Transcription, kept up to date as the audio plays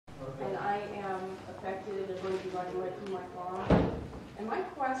right through my farm. And my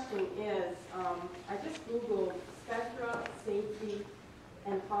question is, I just Googled spectra, safety,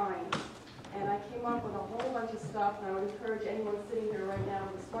 and fines. And I came up with a whole bunch of stuff, and I would encourage anyone sitting here right now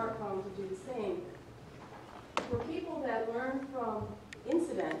with a smartphone to do the same. For people that learn from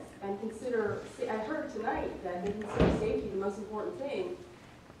incidents and consider, I heard tonight that they consider safety the most important thing,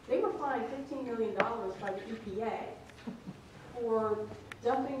 they were fined $15 million by the EPA for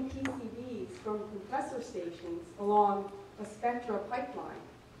dumping PCBs from compressor stations along a Spectra pipeline.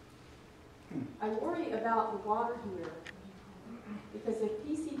 I worry about the water here, because if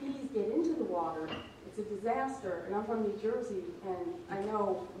PCBs get into the water, it's a disaster, and I'm from New Jersey, and I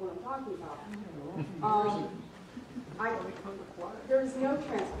know what I'm talking about. There's no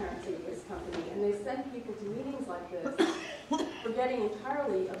transparency in this company, and they send people to meetings like this forgetting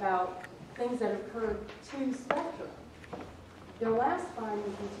entirely about things that occurred to Spectra. Their last fine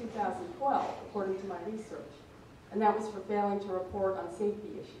was in 2012, according to my research, and that was for failing to report on safety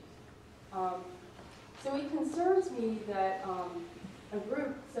issues. So it concerns me that a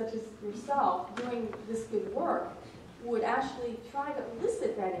group such as yourself doing this good work would actually try to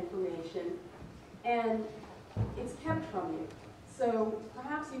elicit that information, and it's kept from you. So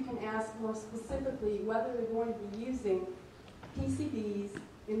perhaps you can ask more specifically whether they're going to be using PCBs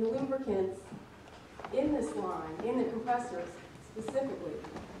in the lubricants in this line, in the compressors specifically.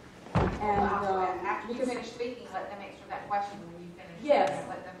 And after you finish speaking, let them answer that question when you finish. Yes,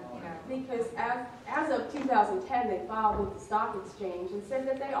 let them, because as of 2010, they filed with the stock exchange and said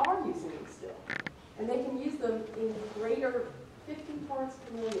that they are using them still. And they can use them in greater 50 parts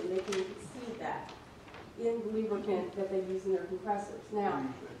per million. They can exceed that in the lubricant that they use in their compressors. Now,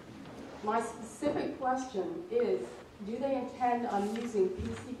 my specific question is, do they intend on using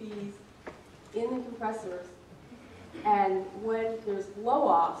PCBs in the compressors? And when there's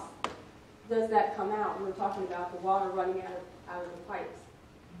blow-offs, does that come out? We're talking about the water running out of the pipes.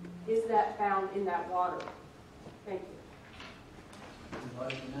 Is that found in that water? Thank you.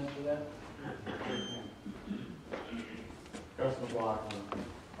 Anybody can answer that? Councilman McLaughlin.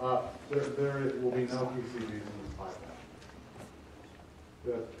 There will be no PCBs in this pipeline.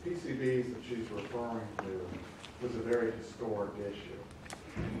 The PCBs that she's referring to was a very historic issue.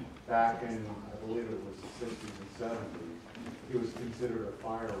 Back in, I believe it was the 60s and 70s, it was considered a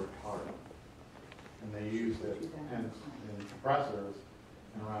fire retardant. And they used it hence in compressors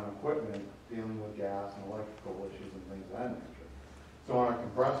and around equipment dealing with gas and electrical issues and things of that nature. So on our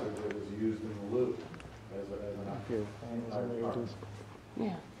compressors, it was used in the loop as an fire retardant.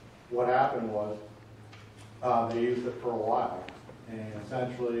 Yeah. What happened was they used it for a while, and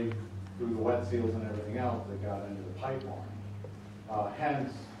essentially through the wet seals and everything else, they got into the pipeline.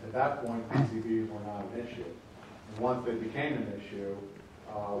 Hence, at that point, PCBs were not an issue. And once they became an issue,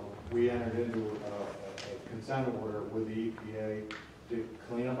 we entered into a consent order with the EPA to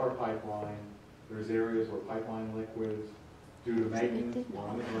clean up our pipeline. There's areas where pipeline liquids, due to maintenance, were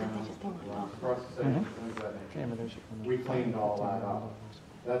on the ground, were on compressor stations, things of that nature. We cleaned all that up.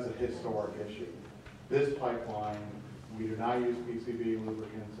 That's a historic issue. This pipeline, we do not use PCB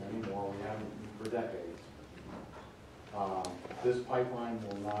lubricants anymore. We haven't for decades. This pipeline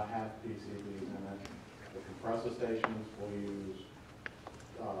will not have PCBs in it. The compressor stations will use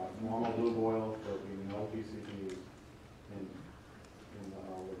normal lube oil. There will be no